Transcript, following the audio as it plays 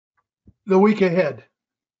The week ahead.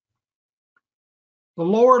 The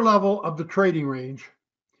lower level of the trading range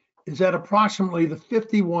is at approximately the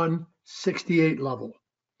 51.68 level,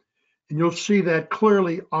 and you'll see that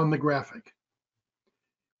clearly on the graphic.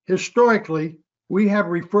 Historically, we have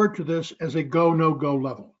referred to this as a go, no go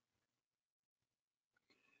level.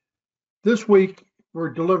 This week, we're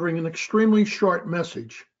delivering an extremely short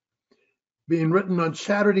message being written on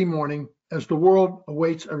Saturday morning as the world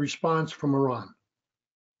awaits a response from Iran.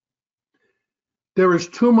 There is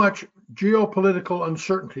too much geopolitical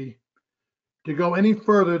uncertainty to go any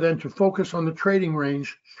further than to focus on the trading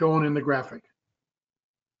range shown in the graphic.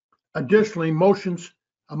 Additionally, emotions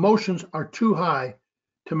are too high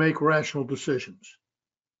to make rational decisions.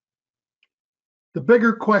 The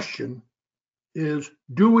bigger question is,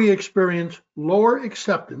 do we experience lower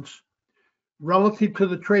acceptance relative to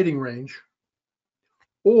the trading range,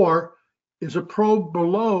 or is a probe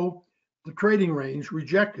below the trading range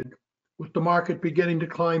rejected, with the market beginning to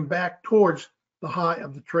climb back towards the high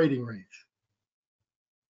of the trading range?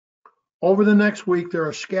 Over the next week, there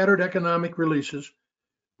are scattered economic releases,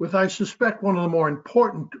 with I suspect one of the more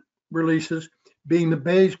important releases being the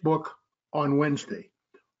Bayes book on Wednesday.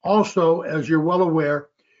 Also, as you're well aware,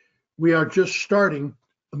 we are just starting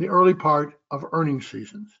in the early part of earnings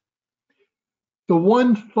seasons. The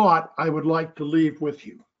one thought I would like to leave with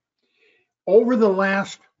you, over the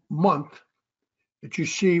last month that you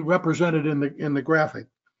see represented in the graphic,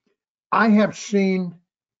 I have seen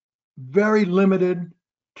very limited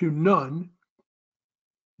to none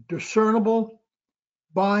discernible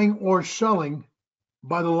buying or selling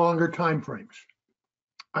by the longer time frames.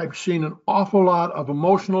 I've seen an awful lot of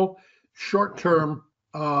emotional short-term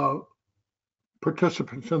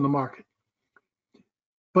participants in the market.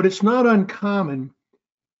 But it's not uncommon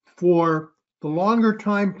for the longer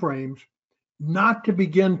time frames not to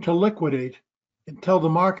begin to liquidate until the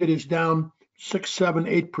market is down 6, 7,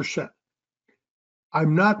 8%.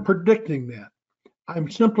 I'm not predicting that. I'm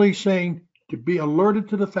simply saying to be alerted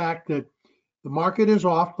to the fact that the market is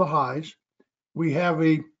off the highs. We have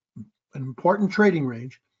an important trading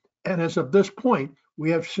range. And as of this point,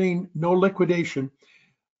 we have seen no liquidation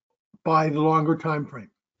by the longer time frame.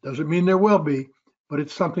 Doesn't mean there will be, but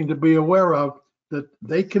it's something to be aware of, that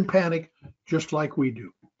they can panic just like we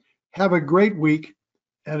do. Have a great week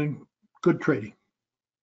and good trading.